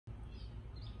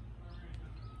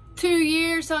2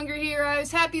 years, Hunger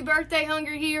Heroes. Happy birthday,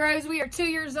 Hunger Heroes. We are 2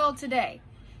 years old today.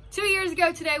 2 years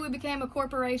ago today, we became a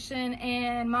corporation,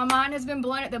 and my mind has been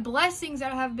blown at the blessings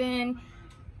that have been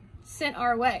sent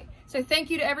our way. So thank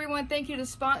you to everyone. Thank you to the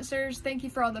sponsors. Thank you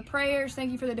for all the prayers.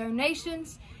 Thank you for the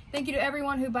donations. Thank you to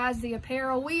everyone who buys the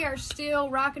apparel. We are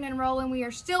still rocking and rolling. We are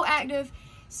still active.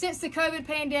 Since the COVID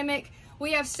pandemic,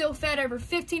 we have still fed over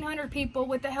 1,500 people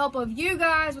with the help of you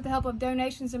guys, with the help of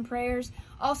donations and prayers.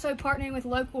 Also partnering with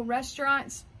local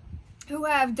restaurants who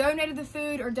have donated the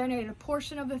food or donated a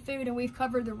portion of the food, and we've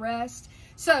covered the rest.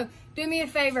 So do me a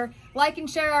favor, like and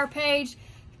share our page.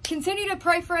 Continue to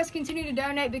pray for us, continue to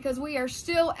donate, because we are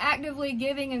still actively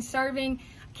giving and serving.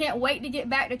 Can't wait to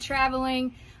get back to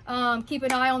traveling. Keep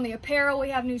an eye on the apparel. We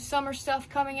have new summer stuff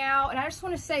coming out. And I just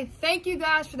want to say thank you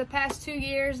guys for the past 2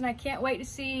 years, and I can't wait to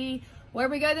see where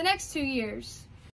we go the next 2 years.